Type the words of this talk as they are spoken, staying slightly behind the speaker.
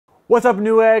What's up,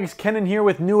 Newegg's? Kenan here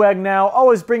with Newegg Now,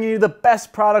 always bringing you the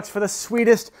best products for the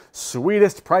sweetest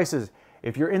prices.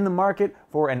 If you're in the market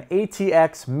for an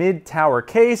ATX mid-tower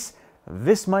case,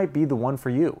 this might be the one for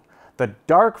you. The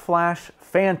darkFlash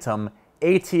Phantom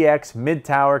ATX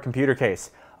mid-tower computer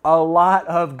case. A lot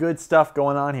of good stuff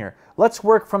going on here. Let's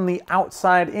work from the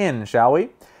outside in, shall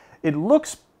we? It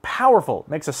looks powerful,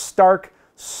 makes a stark,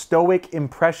 stoic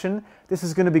impression. This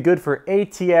is going to be good for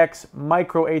ATX,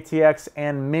 micro ATX,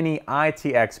 and mini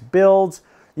ITX builds.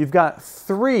 You've got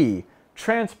 3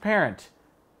 transparent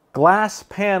glass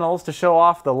panels to show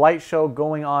off the light show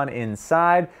going on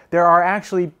inside. There are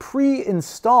actually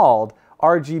pre-installed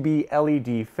RGB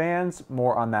LED fans,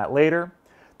 more on that later.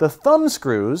 The thumb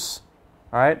screws,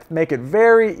 all right, make it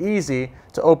very easy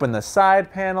to open the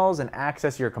side panels and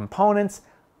access your components.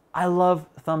 I love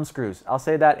thumb screws. I'll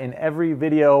say that in every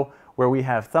video where we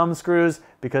have thumb screws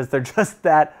because they're just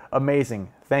that amazing.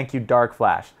 Thank you,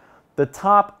 darkFlash. The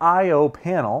top I/O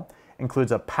panel includes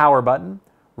a power button,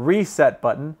 reset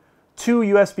button, 2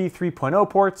 USB 3.0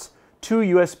 ports, 2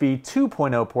 USB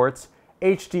 2.0 ports,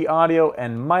 HD audio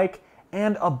and mic,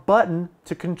 and a button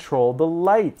to control the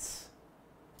lights.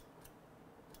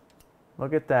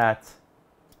 Look at that.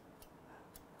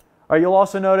 All right, you'll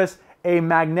also notice a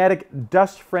magnetic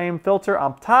dust frame filter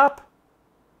up top.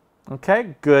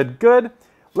 Okay, good.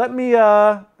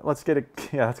 Let's get a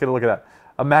look at that.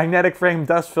 A magnetic frame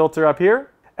dust filter up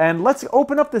here. And let's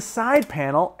open up the side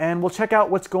panel and we'll check out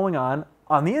what's going on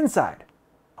the inside.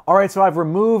 All right, so I've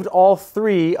removed all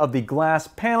 3 of the glass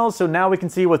panels, so now we can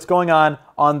see what's going on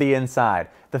the inside.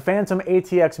 The Phantom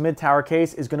ATX mid-tower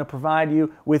case is going to provide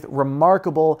you with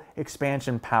remarkable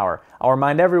expansion power. I'll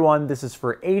remind everyone this is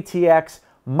for ATX,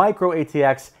 micro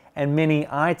ATX, and mini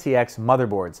ITX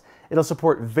motherboards. It'll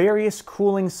support various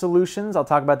cooling solutions. I'll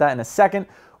talk about that in a second.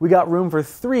 We got room for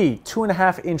 3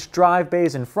 2.5-inch drive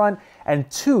bays in front and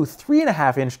 2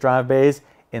 3.5-inch drive bays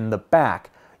in the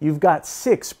back. You've got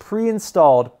 6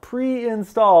 pre-installed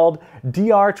DR12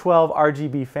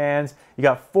 RGB fans. You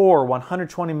got 4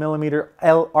 120mm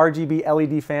RGB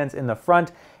LED fans in the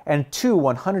front and 2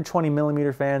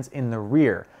 120mm fans in the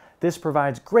rear. This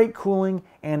provides great cooling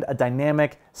and a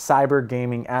dynamic cyber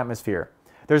gaming atmosphere.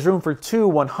 There's room for 2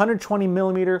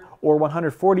 120mm or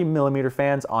 140mm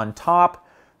fans on top.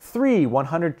 3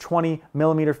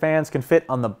 120mm fans can fit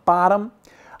on the bottom.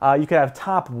 You could have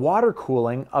top water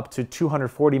cooling up to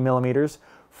 240 millimeters,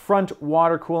 front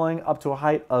water cooling up to a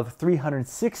height of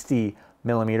 360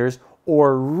 millimeters,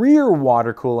 or rear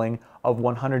water cooling of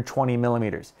 120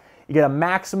 millimeters. You get a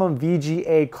maximum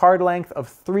VGA card length of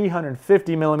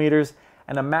 350 millimeters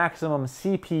and a maximum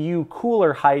CPU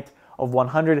cooler height of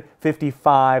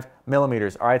 155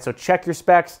 millimeters. All right, so check your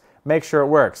specs, make sure it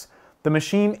works. The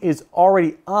machine is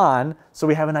already on, so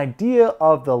we have an idea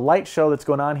of the light show that's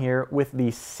going on here with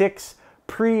the 6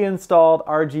 pre-installed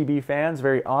RGB fans.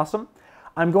 Very awesome.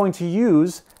 I'm going to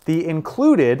use the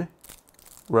included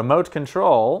remote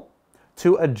control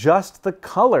to adjust the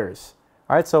colors.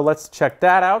 All right, so let's check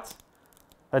that out.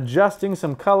 Adjusting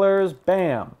some colors,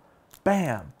 bam,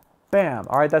 bam, bam.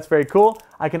 All right, that's very cool.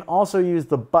 I can also use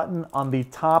the button on the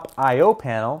top I/O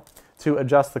panel to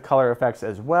adjust the color effects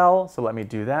as well. So let me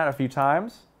do that a few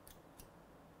times.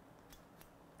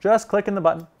 Just clicking the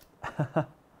button.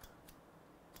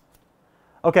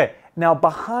 Okay, now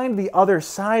behind the other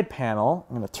side panel,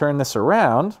 I'm going to turn this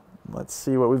around. Let's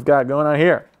see what we've got going on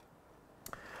here.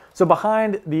 So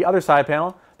behind the other side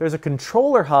panel, there's a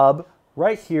controller hub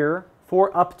right here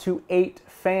for up to 8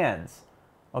 fans.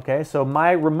 Okay, so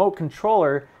my remote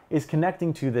controller is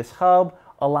connecting to this hub,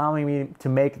 allowing me to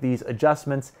make these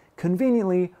adjustments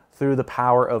conveniently through the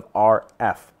power of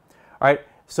RF. All right,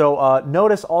 so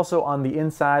notice also on the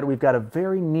inside, we've got a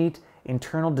very neat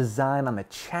internal design on the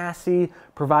chassis,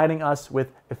 providing us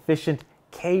with efficient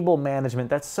cable management.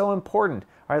 That's so important.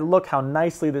 All right, look how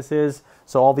nicely this is.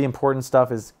 So all the important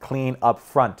stuff is clean up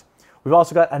front. We've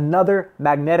also got another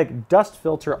magnetic dust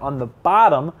filter on the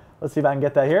bottom. Let's see if I can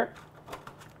get that here.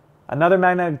 Another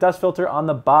magnetic dust filter on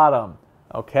the bottom.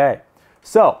 Okay,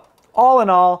 so all in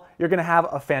all, you're going to have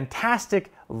a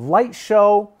fantastic light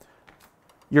show.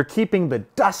 You're keeping the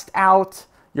dust out.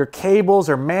 Your cables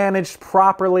are managed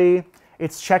properly.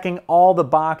 It's checking all the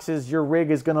boxes. Your rig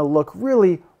is going to look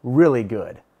really, really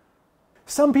good.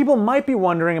 Some people might be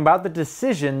wondering about the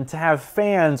decision to have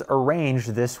fans arranged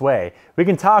this way. We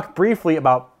can talk briefly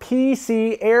about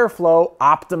PC airflow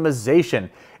optimization.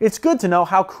 It's good to know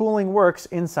how cooling works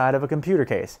inside of a computer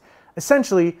case.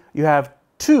 Essentially, you have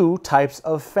 2 types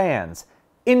of fans,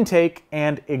 intake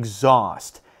and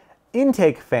exhaust.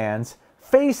 Intake fans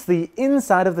face the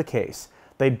inside of the case.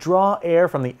 They draw air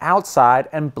from the outside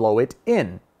and blow it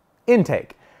in.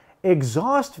 intake.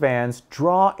 Exhaust fans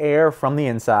draw air from the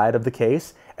inside of the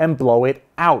case and blow it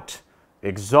out.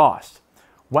 Exhaust.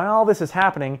 While this is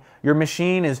happening, your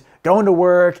machine is going to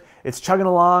work, it's chugging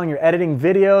along, you're editing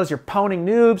videos, you're poning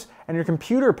noobs, and your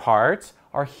computer parts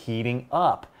are heating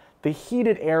up. The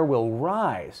heated air will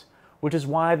rise, which is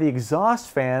why the exhaust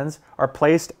fans are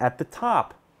placed at the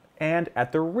top and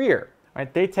at the rear.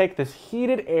 Right? They take this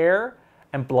heated air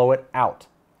and blow it out.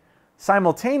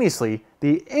 Simultaneously,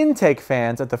 the intake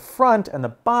fans at the front and the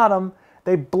bottom,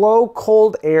 they blow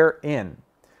cold air in.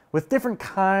 With different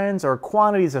kinds or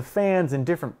quantities of fans in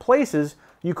different places,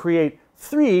 you create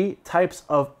three types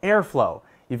of airflow.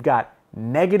 You've got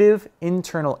negative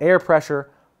internal air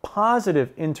pressure,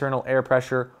 positive internal air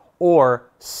pressure, or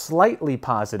slightly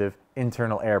positive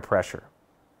internal air pressure.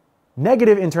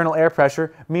 Negative internal air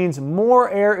pressure means more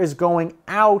air is going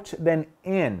out than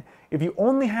in. If you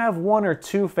only have one or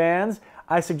two fans,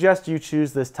 I suggest you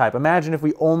choose this type. Imagine if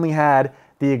we only had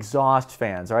the exhaust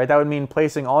fans, all right? That would mean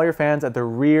placing all your fans at the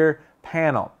rear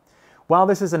panel. While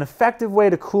this is an effective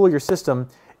way to cool your system,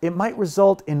 it might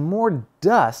result in more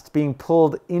dust being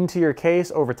pulled into your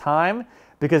case over time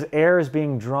because air is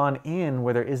being drawn in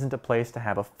where there isn't a place to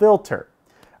have a filter.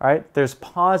 All right? There's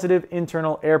positive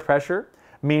internal air pressure,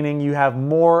 meaning you have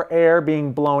more air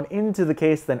being blown into the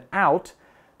case than out.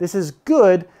 This is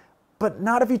good, but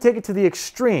not if you take it to the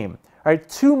extreme. All right?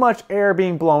 Too much air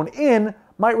being blown in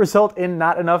might result in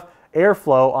not enough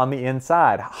airflow on the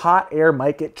inside. Hot air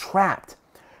might get trapped.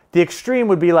 The extreme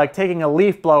would be like taking a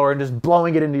leaf blower and just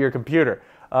blowing it into your computer,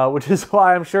 which is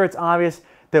why I'm sure it's obvious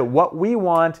that what we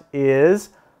want is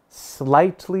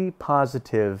slightly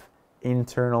positive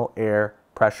internal air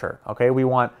pressure. Okay, we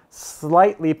want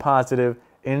slightly positive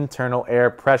internal air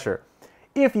pressure.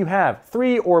 If you have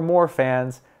 3 or more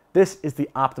fans, this is the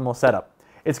optimal setup.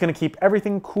 It's going to keep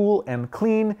everything cool and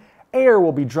clean. Air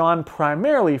will be drawn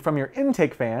primarily from your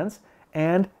intake fans,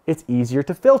 and it's easier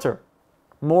to filter.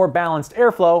 More balanced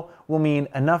airflow will mean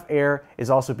enough air is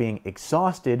also being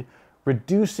exhausted,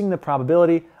 reducing the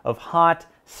probability of hot,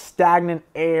 stagnant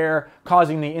air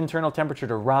causing the internal temperature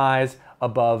to rise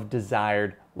above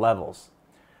desired levels.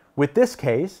 With this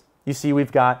case, you see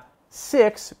we've got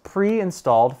 6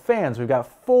 pre-installed fans. We've got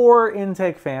 4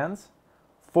 intake fans,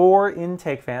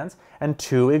 and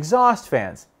 2 exhaust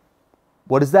fans.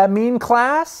 What does that mean,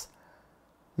 class?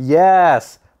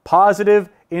 Yes, positive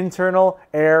internal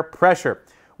air pressure.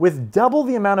 With double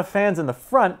the amount of fans in the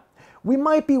front, we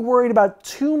might be worried about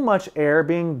too much air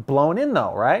being blown in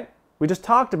though, right? We just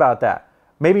talked about that.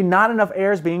 Maybe not enough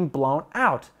air is being blown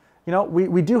out. You know,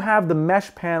 we do have the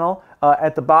mesh panel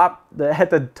at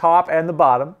the top and the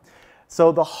bottom.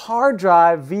 So the hard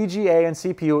drive, VGA, and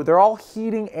CPU, they're all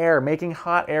heating air, making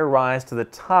hot air rise to the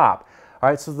top. All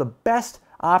right, so the best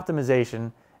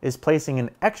optimization is placing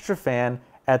an extra fan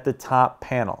at the top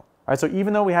panel. All right, so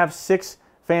even though we have 6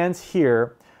 fans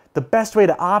here, the best way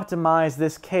to optimize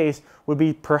this case would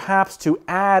be perhaps to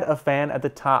add a fan at the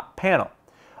top panel.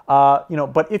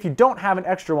 But if you don't have an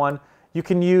extra one, you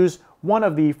can use one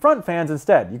of the front fans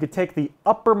instead. You could take the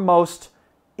uppermost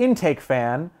intake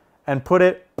fan and put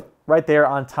it right there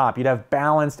on top. You'd have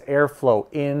balanced airflow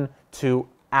in to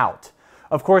out.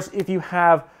 Of course, if you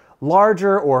have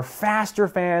larger or faster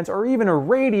fans or even a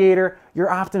radiator, your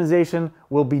optimization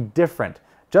will be different.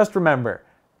 Just remember,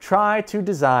 try to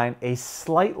design a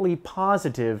slightly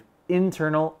positive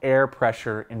internal air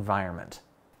pressure environment.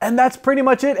 And that's pretty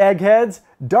much it, Eggheads.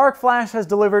 darkFlash has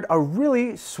delivered a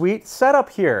really sweet setup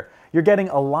here. You're getting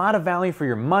a lot of value for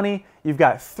your money. You've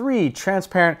got 3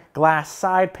 transparent glass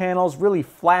side panels, really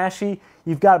flashy.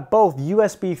 You've got both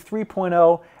USB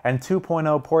 3.0 and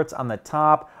 2.0 ports on the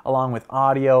top, along with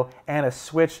audio and a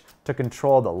switch to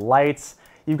control the lights.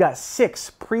 You've got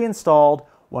 6 pre-installed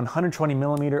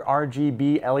 120mm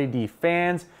RGB LED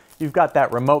fans. You've got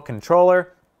that remote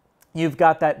controller. You've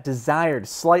got that desired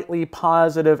slightly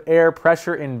positive air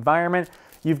pressure environment.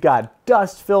 You've got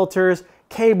dust filters,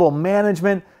 cable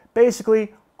management.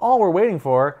 Basically, all we're waiting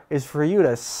for is for you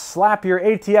to slap your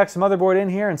ATX motherboard in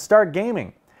here and start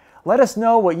gaming. Let us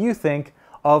know what you think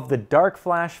of the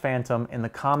darkFlash Phantom in the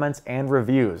comments and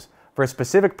reviews. For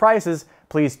specific prices,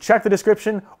 please check the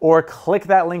description or click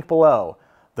that link below.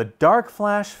 The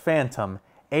darkFlash Phantom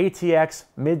ATX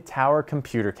Mid-Tower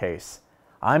Computer Case.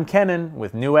 I'm Kenan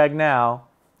with Newegg Now,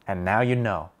 and now you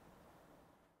know.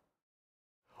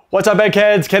 What's up,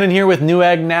 Eggheads? Kenan here with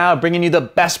Newegg Now, bringing you the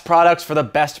best products for the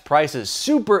best prices.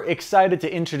 Super excited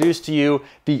to introduce to you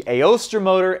the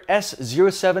Aostirmotor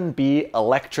S07B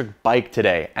electric bike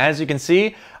today. As you can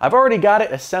see, I've already got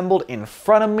it assembled in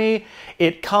front of me.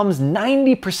 It comes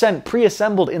 90%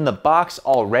 pre-assembled in the box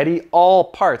already, all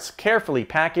parts carefully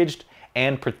packaged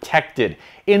and protected.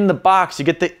 In the box, you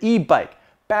get the e-bike,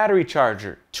 battery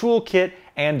charger, toolkit,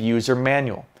 and user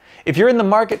manual. If you're in the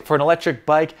market for an electric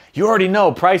bike, you already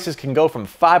know prices can go from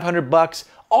 $500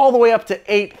 all the way up to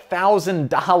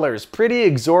 $8,000. Pretty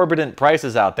exorbitant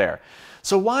prices out there.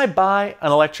 So why buy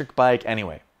an electric bike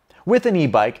anyway? With an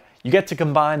e-bike, you get to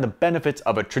combine the benefits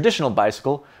of a traditional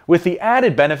bicycle with the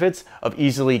added benefits of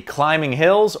easily climbing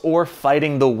hills or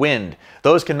fighting the wind.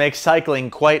 Those can make cycling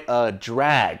quite a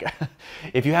drag.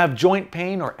 If you have joint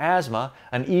pain or asthma,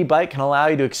 an e-bike can allow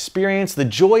you to experience the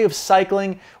joy of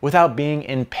cycling without being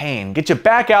in pain. Get you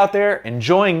back out there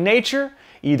enjoying nature,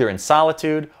 either in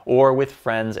solitude or with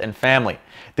friends and family.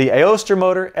 The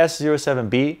Aostirmotor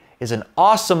S07B is an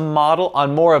awesome model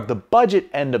on more of the budget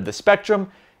end of the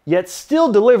spectrum, yet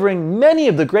still delivering many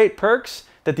of the great perks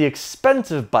that the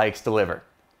expensive bikes deliver.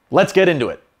 Let's get into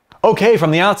it. Okay,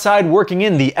 from the outside working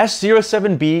in, the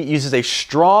S07B uses a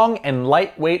strong and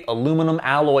lightweight aluminum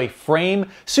alloy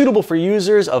frame suitable for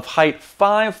users of height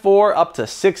 5'4" up to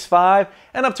 6'5"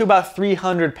 and up to about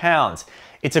 300 pounds.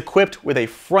 It's equipped with a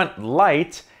front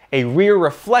light, a rear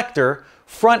reflector,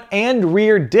 front and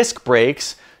rear disc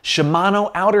brakes, Shimano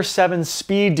outer 7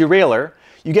 speed derailleur.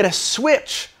 You get a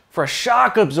switch for a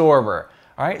shock absorber,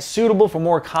 all right, suitable for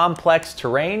more complex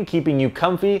terrain, keeping you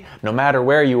comfy no matter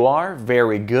where you are.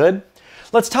 Very good.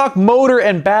 Let's talk motor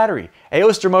and battery.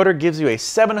 Aostirmotor gives you a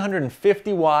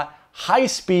 750 watt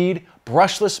high-speed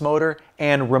brushless motor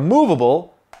and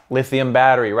removable lithium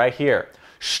battery right here.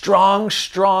 Strong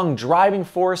driving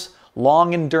force,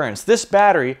 long endurance. This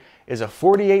battery is a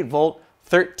 48 volt,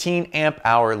 13 amp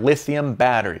hour lithium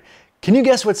battery. Can you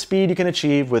guess what speed you can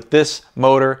achieve with this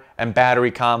motor and battery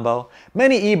combo?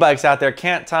 Many e-bikes out there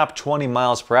can't top 20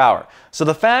 miles per hour. So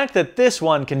the fact that this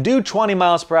one can do 20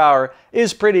 miles per hour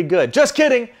is pretty good. Just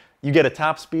kidding! You get a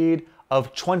top speed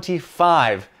of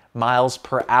 25 miles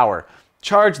per hour.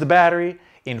 Charge the battery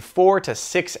in 4 to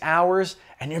 6 hours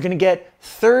and you're gonna get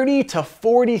 30 to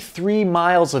 43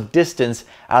 miles of distance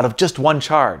out of just one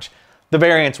charge. The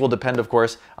variance will depend, of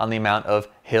course, on the amount of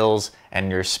hills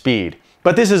and your speed.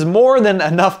 But this is more than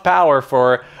enough power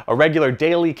for a regular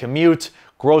daily commute,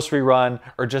 grocery run,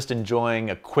 or just enjoying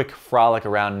a quick frolic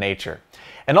around nature.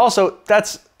 And also,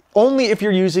 that's only if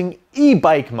you're using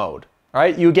e-bike mode, all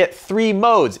right? You get 3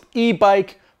 modes: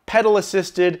 e-bike, pedal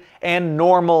assisted, and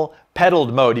normal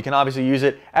pedaled mode. You can obviously use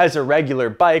it as a regular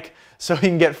bike, so you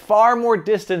can get far more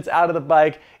distance out of the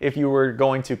bike if you were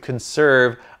going to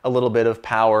conserve a little bit of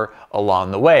power along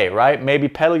the way, right? Maybe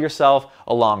pedal yourself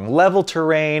along level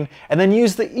terrain and then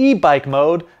use the e-bike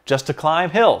mode just to climb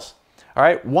hills. All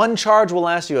right, one charge will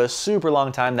last you a super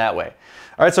long time that way.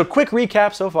 All right, so quick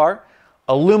recap so far.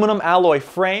 Aluminum alloy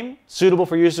frame, suitable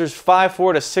for users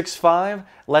 5'4" to 6'5",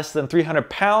 less than 300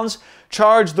 pounds.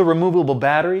 Charge the removable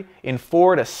battery in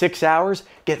 4 to 6 hours.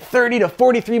 Get 30 to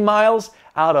 43 miles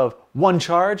out of one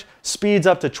charge. Speeds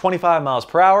up to 25 miles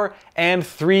per hour. And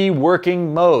 3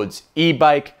 working modes: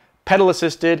 e-bike, pedal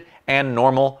assisted, and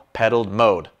normal pedaled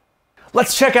mode.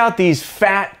 Let's check out these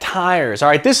fat tires. All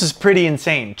right, this is pretty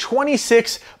insane.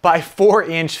 26 by 4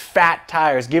 inch fat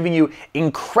tires giving you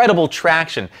incredible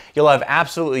traction. You'll have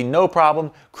absolutely no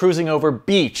problem cruising over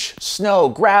beach, snow,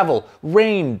 gravel,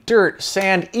 rain, dirt,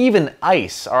 sand, even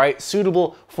ice. All right,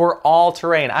 suitable for all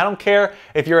terrain. I don't care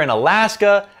if you're in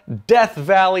Alaska, Death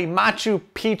Valley, Machu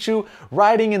Picchu,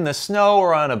 riding in the snow,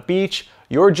 or on a beach.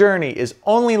 Your journey is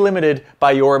only limited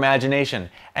by your imagination,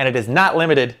 and it is not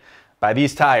limited by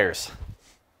these tires.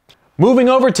 Moving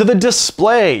over to the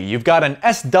display, you've got an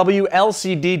SW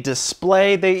LCD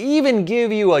display. They even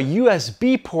give you a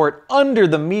USB port under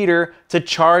the meter to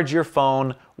charge your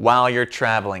phone while you're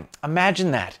traveling. Imagine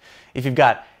that. If you've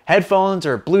got headphones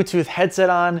or Bluetooth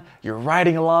headset on, you're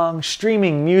riding along,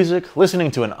 streaming music, listening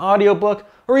to an audiobook,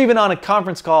 or even on a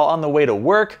conference call on the way to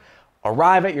work,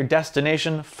 arrive at your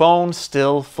destination, phone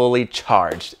still fully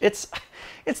charged. It's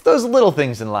those little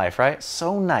things in life, right?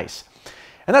 So nice.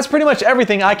 And that's pretty much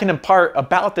everything I can impart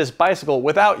about this bicycle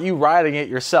without you riding it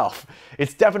yourself.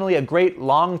 It's definitely a great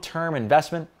long-term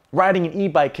investment. Riding an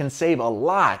e-bike can save a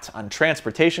lot on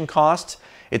transportation costs.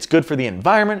 It's good for the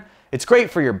environment. It's great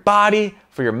for your body,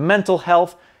 for your mental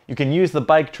health. You can use the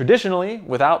bike traditionally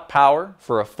without power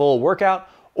for a full workout,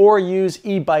 or use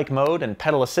e-bike mode and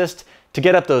pedal assist to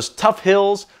get up those tough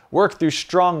hills, work through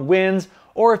strong winds,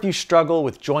 or if you struggle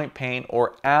with joint pain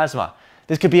or asthma.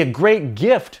 This could be a great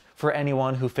gift for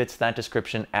anyone who fits that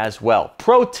description as well.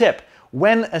 Pro tip,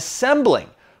 when assembling,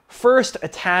 first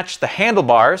attach the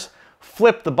handlebars,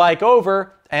 flip the bike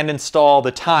over, and install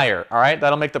the tire, all right?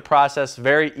 That'll make the process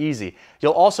very easy.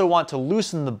 You'll also want to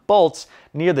loosen the bolts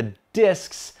near the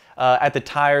discs at the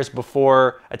tires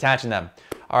before attaching them.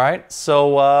 All right,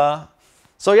 so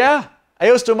yeah,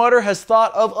 Aostirmotor has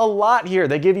thought of a lot here.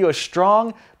 They give you a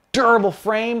strong, durable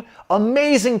frame,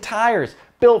 amazing tires,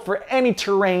 built for any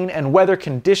terrain and weather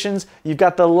conditions. You've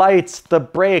got the lights, the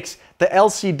brakes, the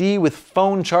LCD with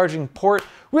phone charging port.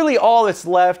 Really all that's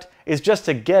left is just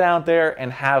to get out there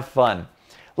and have fun.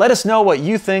 Let us know what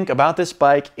you think about this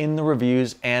bike in the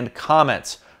reviews and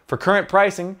comments. For current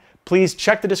pricing, please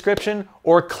check the description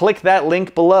or click that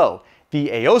link below. The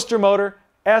Aostirmotor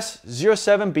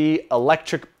S07B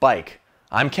electric bike.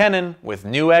 I'm Kenan with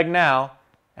Newegg Now,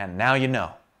 and now you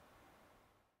know.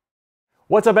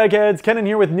 What's up, Eggheads? Kenan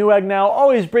here with Newegg Now,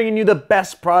 always bringing you the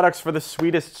best products for the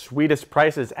sweetest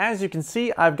prices. As you can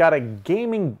see, I've got a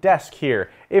gaming desk here.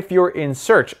 If you're in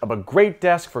search of a great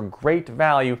desk for great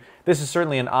value, this is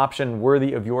certainly an option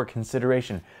worthy of your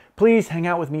consideration. Please hang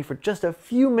out with me for just a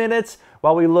few minutes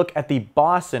while we look at the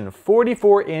Bossin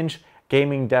 44-inch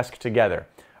gaming desk together.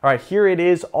 All right, here it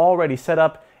is already set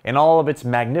up in all of its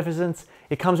magnificence.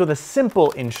 It comes with a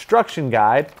simple instruction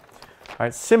guide. All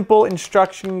right, simple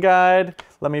instruction guide.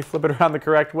 Let me flip it around the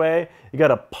correct way. You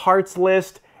got a parts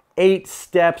list, 8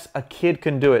 steps. A kid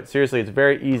can do it. Seriously, it's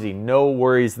very easy. No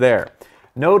worries there.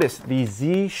 Notice the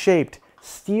Z-shaped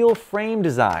steel frame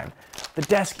design. The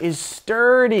desk is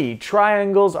sturdy.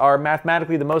 Triangles are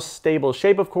mathematically the most stable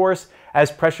shape, of course,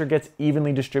 as pressure gets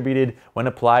evenly distributed when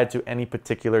applied to any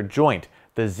particular joint.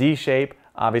 The Z-shape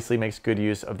obviously makes good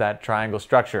use of that triangle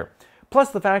structure.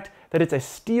 Plus the fact that it's a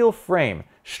steel frame,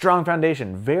 strong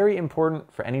foundation, very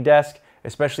important for any desk,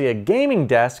 especially a gaming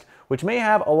desk, which may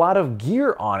have a lot of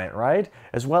gear on it, right?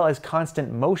 As well as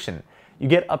constant motion. You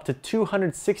get up to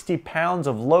 260 pounds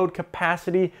of load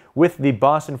capacity with the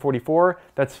Bossin 44.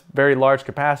 That's very large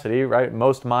capacity, right?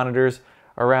 Most monitors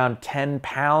are around 10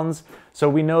 pounds. So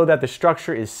we know that the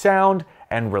structure is sound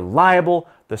and reliable.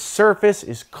 The surface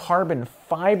is carbon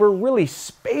fiber, really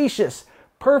spacious,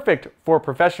 perfect for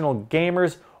professional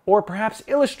gamers or perhaps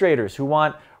illustrators who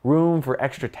want room for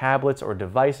extra tablets or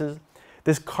devices.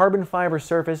 This carbon fiber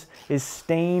surface is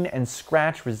stain and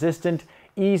scratch resistant,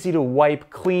 easy to wipe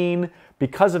clean.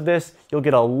 Because of this, you'll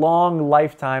get a long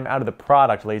lifetime out of the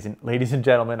product, ladies and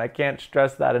gentlemen. I can't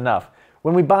stress that enough.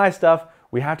 When we buy stuff,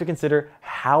 we have to consider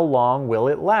how long will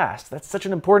it last. That's such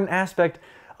an important aspect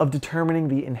of determining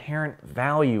the inherent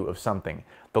value of something.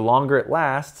 The longer it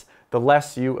lasts, the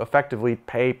less you effectively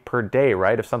pay per day,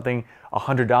 right? If something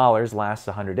 $100 lasts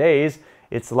 100 days,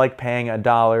 it's like paying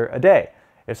 $1 a day.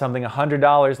 If something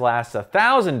 $100 lasts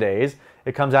 1,000 days,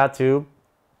 it comes out to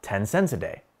 10 cents a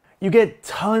day. You get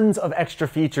tons of extra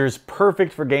features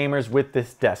perfect for gamers with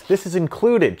this desk. This is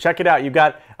included. Check it out. You've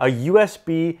got a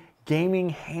USB gaming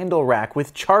handle rack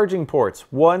with charging ports.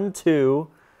 1, 2,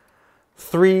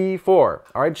 3, 4.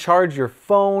 All right, charge your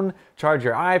phone, charge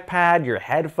your iPad, your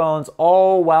headphones,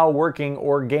 all while working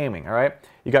or gaming, all right?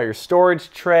 You got your storage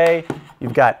tray,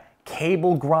 you've got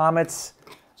cable grommets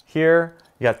here.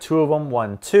 You got 2 of them,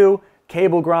 1, 2.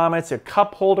 Cable grommets, a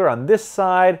cup holder on this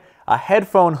side, a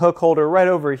headphone hook holder right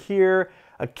over here,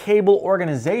 a cable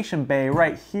organization bay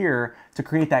right here to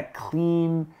create that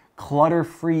clean,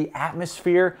 clutter-free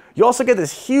atmosphere. You also get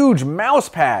this huge mouse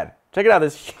pad. Check it out,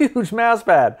 this huge mouse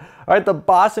pad. All right, the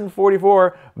Bossin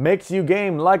 44 makes you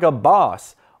game like a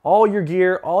boss. All your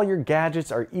gear, all your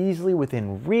gadgets are easily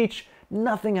within reach.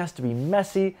 Nothing has to be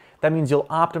messy. That means you'll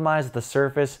optimize the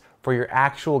surface for your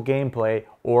actual gameplay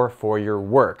or for your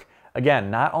work.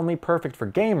 Again, not only perfect for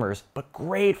gamers, but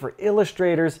great for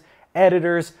illustrators,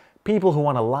 editors, people who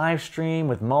want to live stream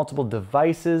with multiple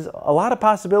devices. A lot of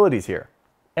possibilities here.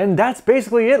 And that's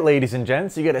basically it, ladies and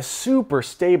gents. You get a super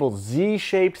stable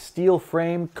Z-shaped steel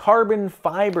frame, carbon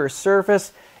fiber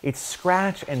surface. It's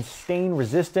scratch and stain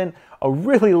resistant, a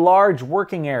really large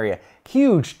working area,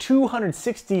 huge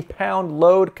 260-pound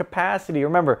load capacity.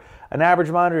 Remember, an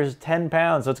average monitor is 10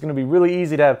 pounds, so it's going to be really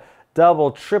easy to have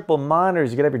double, triple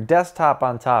monitors. You can have your desktop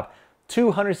on top.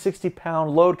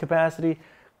 260-pound load capacity,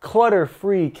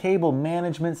 clutter-free cable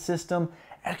management system,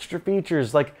 extra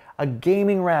features like a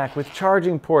gaming rack with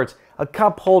charging ports, a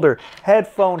cup holder,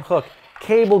 headphone hook,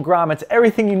 cable grommets,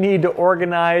 everything you need to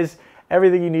organize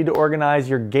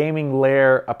your gaming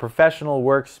lair, a professional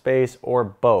workspace, or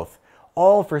both.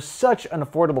 All for such an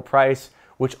affordable price,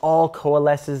 which all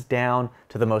coalesces down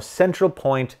to the most central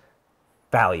point: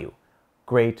 value.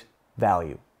 Great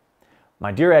value.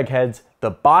 My dear Eggheads,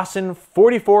 the Bossin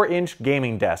 44-inch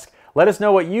gaming desk. Let us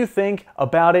know what you think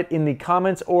about it in the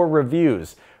comments or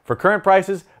reviews. For current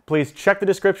prices, please check the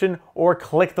description or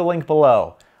click the link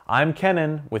below. I'm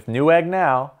Kenan with Newegg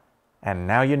Now, and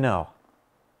now you know.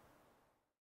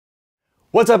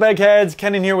 What's up, Eggheads?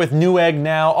 Kenan here with Newegg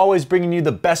Now, always bringing you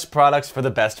the best products for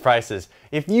the best prices.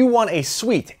 If you want a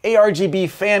sweet ARGB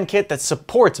fan kit that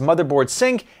supports motherboard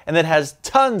sync and that has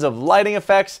tons of lighting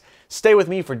effects, stay with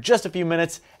me for just a few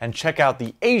minutes and check out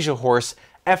the Asiahorse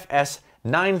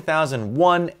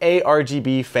FS-9001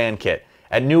 ARGB fan kit.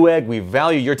 At Newegg, we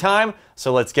value your time,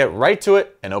 so let's get right to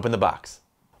it and open the box.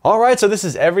 Alright, so this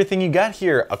is everything you got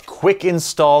here. A quick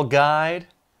install guide.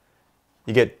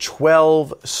 You get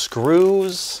 12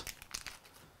 screws,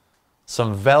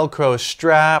 some Velcro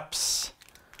straps,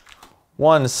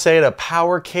 one SATA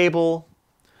power cable,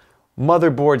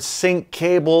 motherboard sync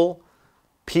cable,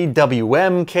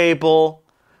 PWM cable,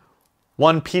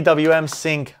 one PWM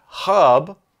sync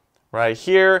hub right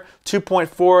here,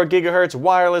 2.4 gigahertz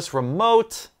wireless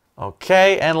remote.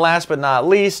 Okay, and last but not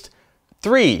least,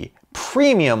 3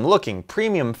 premium looking,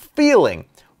 premium feeling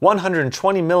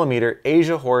 120mm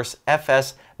Asiahorse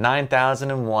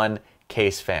FS-9001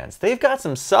 case fans. They've got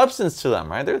some substance to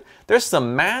them, right? There's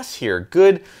some mass here,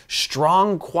 good,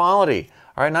 strong quality,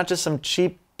 all right? Not just some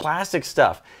cheap plastic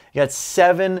stuff. You got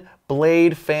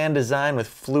 7-blade fan design with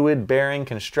fluid bearing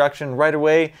construction. Right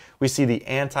away, we see the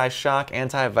anti-shock,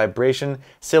 anti-vibration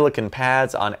silicon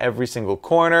pads on every single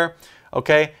corner.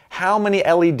 Okay, how many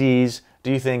LEDs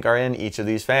do you think are in each of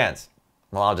these fans?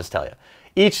 Well, I'll just tell you.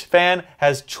 Each fan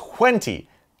has 20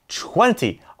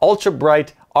 ultra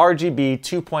bright RGB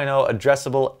 2.0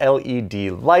 addressable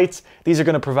LED lights. These are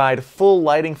going to provide full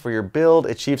lighting for your build,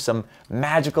 achieve some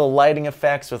magical lighting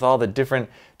effects with all the different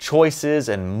choices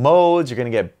and modes. You're going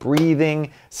to get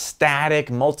breathing, static,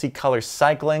 multicolor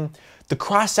cycling. The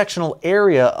cross-sectional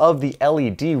area of the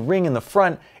LED ring in the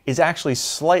front is actually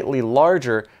slightly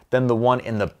larger than the one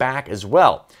in the back as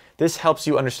well. This helps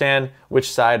you understand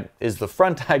which side is the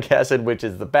front, I guess, and which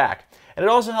is the back. And it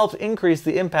also helps increase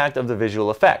the impact of the visual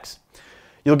effects.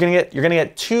 You're gonna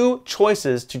get 2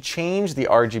 choices to change the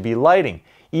RGB lighting,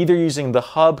 either using the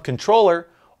hub controller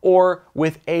or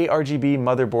with ARGB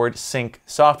motherboard sync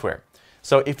software.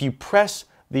 So if you press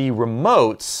the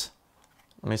remotes,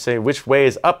 let me say which way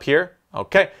is up here.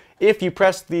 Okay, if you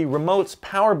press the remote's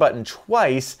power button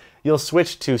twice, you'll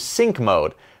switch to sync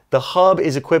mode. The hub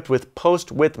is equipped with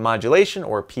post-width modulation,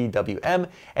 or PWM,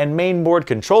 and mainboard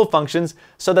control functions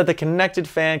so that the connected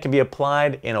fan can be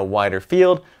applied in a wider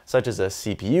field, such as a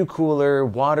CPU cooler,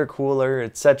 water cooler,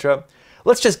 etc.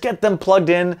 Let's just get them plugged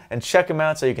in and check them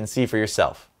out so you can see for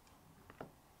yourself.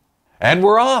 And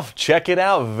we're off! Check it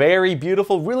out, very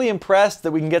beautiful. Really impressed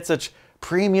that we can get such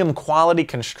premium quality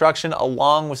construction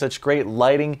along with such great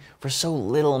lighting for so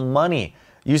little money.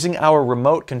 Using our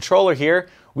remote controller here,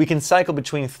 we can cycle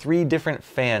between 3 different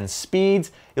fan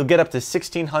speeds. You'll get up to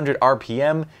 1600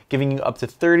 RPM, giving you up to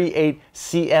 38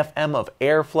 CFM of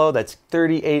airflow. That's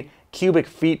 38 cubic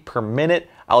feet per minute.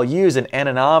 I'll use an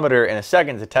anemometer in a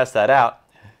second to test that out.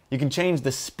 You can change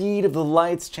the speed of the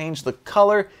lights, change the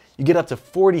color. You get up to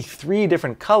 43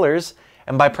 different colors.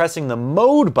 And by pressing the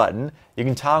mode button, you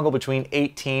can toggle between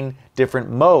 18 different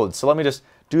modes. So let me just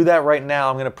do that right now.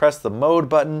 I'm going to press the mode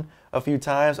button a few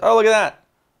times. Oh, look at that.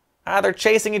 Ah, they're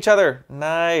chasing each other.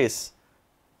 Nice.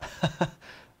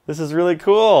 This is really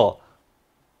cool.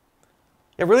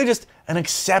 Yeah, really just an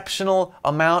exceptional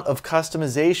amount of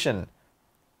customization.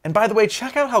 And by the way,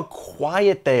 check out how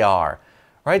quiet they are.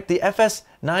 Right? The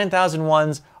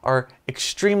FS-9001s are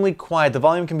extremely quiet. The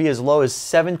volume can be as low as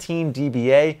 17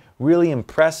 dBA. Really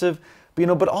impressive.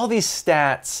 But all these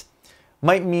stats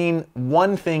might mean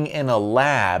one thing in a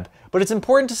lab, but it's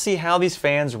important to see how these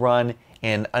fans run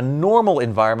in a normal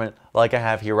environment like I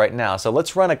have here right now. So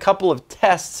let's run a couple of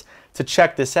tests to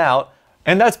check this out.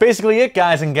 And that's basically it,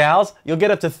 guys and gals. You'll get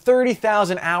up to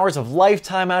 30,000 hours of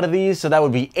lifetime out of these, so that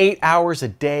would be 8 hours a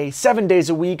day, 7 days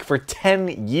a week for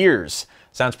 10 years.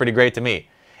 Sounds pretty great to me.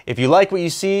 If you like what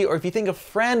you see, or if you think a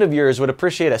friend of yours would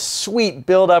appreciate a sweet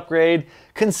build upgrade,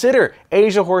 consider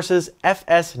Asiahorse's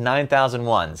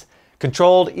FS-9001s.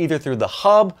 Controlled either through the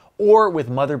hub or with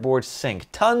motherboard sync.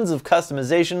 Tons of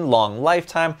customization, long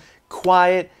lifetime,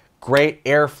 quiet, great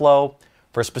airflow.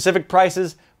 For specific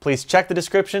prices, please check the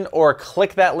description or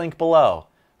click that link below.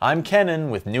 I'm Kenan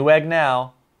with Newegg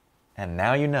Now, and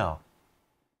now you know.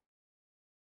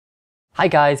 Hi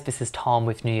guys, this is Tom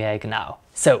with Newegg Now.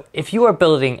 So, if you are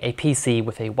building a PC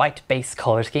with a white base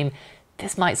color scheme,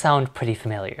 this might sound pretty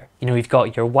familiar. You've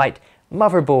got your white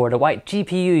motherboard, a white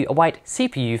GPU, a white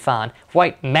CPU fan,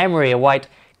 white memory, a white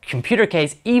computer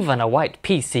case, even a white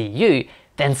PCU,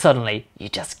 then suddenly you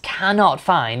just cannot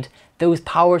find those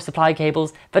power supply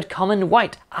cables that come in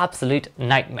white. Absolute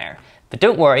nightmare. But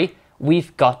don't worry,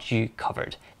 we've got you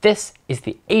covered. This is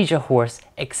the Asiahorse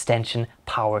extension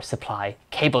power supply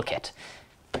cable kit.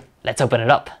 Let's open it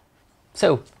up.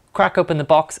 So crack open the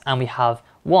box and we have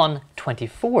one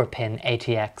 24-pin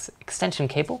ATX extension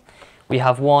cable. We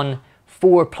have one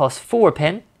 4+4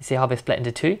 pin. You see how they split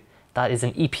into two? That is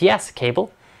an EPS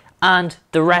cable. And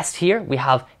the rest here, we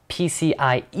have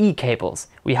PCIe cables.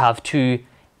 We have two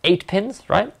 8 pins,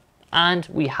 right? And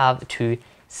we have two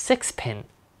 6-pin,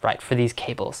 right, for these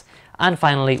cables. And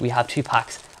finally, we have 2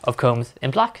 packs of combs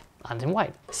in black and in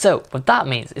white. So what that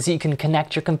means is that you can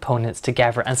connect your components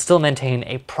together and still maintain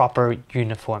a proper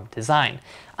uniform design.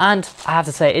 And I have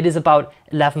to say, it is about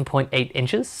 11.8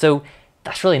 inches. So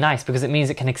that's really nice because it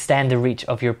means it can extend the reach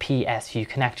of your PSU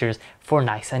connectors for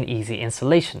nice and easy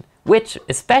installation, which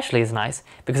especially is nice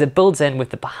because it builds in with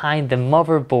the behind the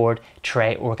motherboard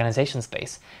tray organization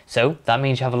space. So that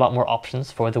means you have a lot more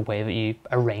options for the way that you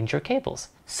arrange your cables.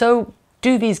 So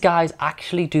do these guys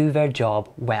actually do their job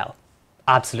well?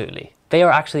 Absolutely. They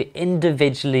are actually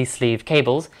individually sleeved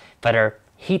cables that are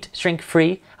heat shrink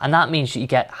free, and that means that you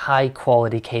get high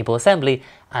quality cable assembly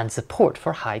and support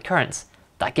for high currents.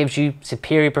 That gives you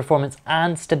superior performance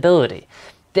and stability.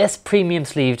 This premium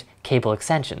sleeved cable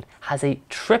extension has a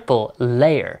triple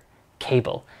layer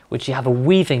cable, which you have a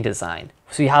weaving design.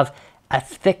 So you have a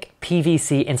thick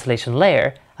PVC insulation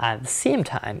layer, and at the same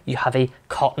time you have a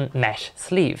cotton mesh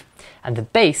sleeve. And the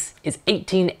base is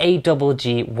 18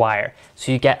 AGG wire,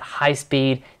 so you get high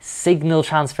speed signal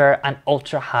transfer and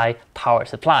ultra high power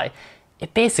supply.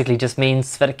 It basically just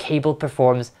means that a cable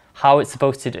performs how it's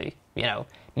supposed to do, you know,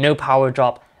 no power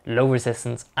drop, low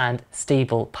resistance, and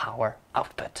stable power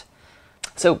output.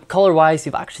 So color wise,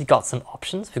 you've actually got some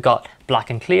options. We've got black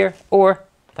and clear, or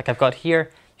like I've got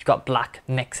here, you've got black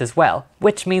mix as well,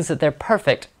 which means that they're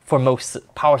perfect for most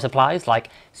power supplies like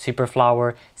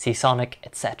Superflower, Seasonic,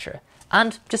 etc.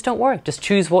 And just don't worry, just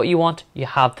choose what you want. You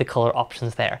have the color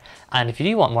options there. And if you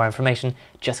do want more information,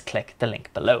 just click the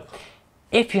link below.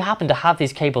 If you happen to have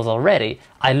these cables already,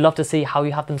 I'd love to see how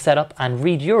you have them set up and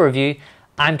read your review.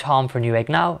 I'm Tom for Newegg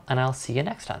Now, and I'll see you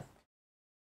next time.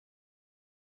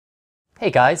 Hey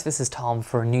guys, this is Tom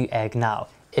for Newegg Now.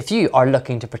 If you are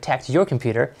looking to protect your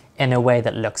computer in a way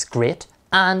that looks great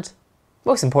and,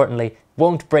 most importantly,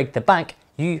 won't break the bank,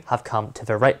 you have come to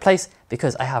the right place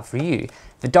because I have for you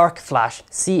the darkFlash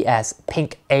CS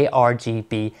Pink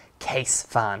ARGB case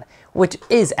fan, which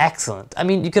is excellent. I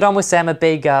mean, you could almost say I'm a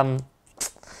big,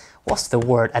 what's the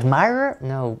word? Admirer?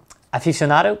 No,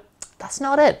 aficionado? That's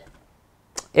not it.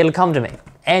 It'll come to me.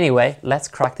 Anyway, let's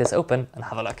crack this open and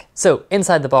have a look. So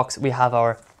inside the box, we have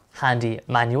our handy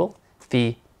manual,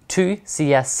 the 2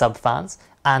 CS sub fans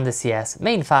and the CS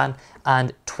main fan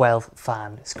and 12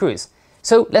 fan screws.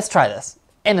 So let's try this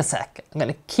in a sec. I'm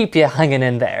going to keep you hanging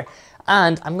in there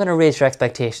and I'm going to raise your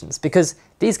expectations because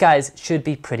these guys should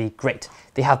be pretty great.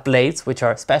 They have blades which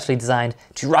are specially designed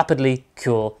to rapidly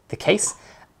cool the case,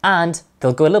 and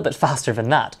they'll go a little bit faster than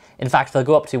that. In fact, they'll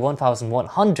go up to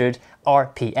 1100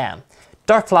 RPM.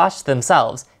 darkFlash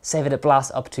themselves say that it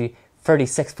blasts up to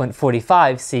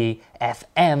 36.45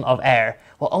 CFM of air,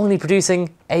 while only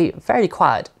producing a very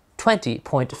quiet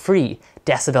 20.3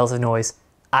 decibels of noise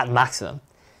at maximum.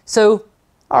 So,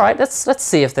 alright, let's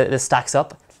see if this stacks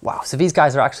up. Wow, so these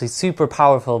guys are actually super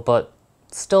powerful, but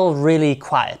still really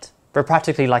quiet. They're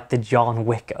practically like the John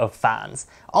Wick of fans.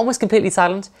 Almost completely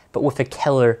silent, but with a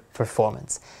killer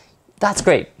performance. That's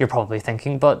great, you're probably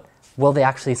thinking, but will they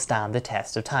actually stand the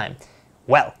test of time?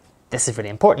 Well, this is really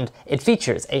important. It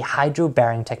features a hydro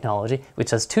bearing technology,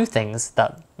 which does two things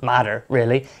that matter,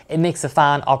 really. It makes the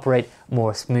fan operate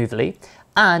more smoothly,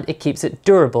 and it keeps it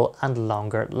durable and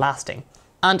longer lasting.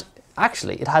 And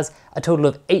actually, it has a total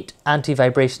of 8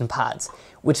 anti-vibration pads,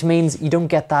 which means you don't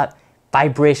get that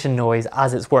vibration noise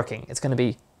as it's working. It's going to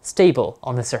be stable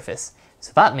on the surface.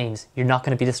 So that means you're not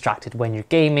going to be distracted when you're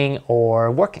gaming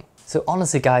or working. So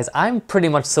honestly guys, I'm pretty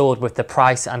much sold with the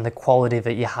price and the quality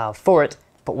that you have for it,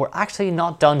 but we're actually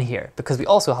not done here because we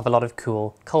also have a lot of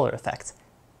cool color effects.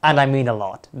 And I mean a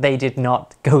lot. They did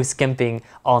not go skimping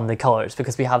on the colors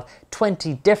because we have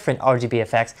 20 different RGB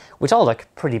effects, which all look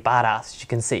pretty badass, as you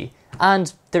can see.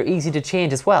 And they're easy to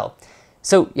change as well.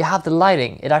 So you have the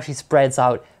lighting, it actually spreads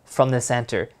out from the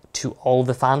center to all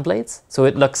the fan blades, so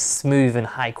it looks smooth and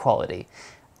high quality.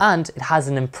 And it has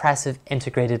an impressive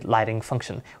integrated lighting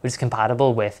function, which is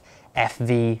compatible with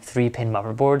FV 3-pin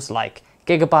motherboards like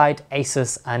Gigabyte,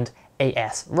 Asus, and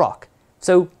AS Rock.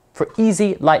 So for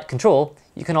easy light control,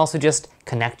 you can also just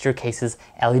connect your case's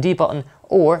LED button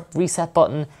or reset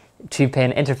button to pay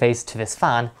an interface to this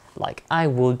fan, like I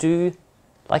will do,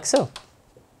 like so.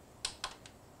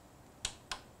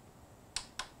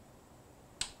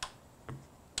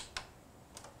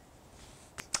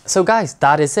 So guys,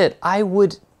 that is it. I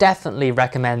would definitely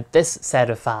recommend this set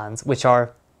of fans, which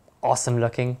are awesome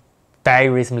looking, very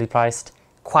reasonably priced,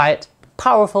 quiet,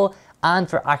 powerful, and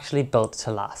they're actually built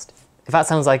to last. If that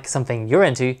sounds like something you're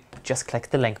into, just click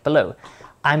the link below.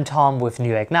 I'm Tom with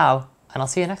Newegg Now, and I'll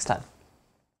see you next time.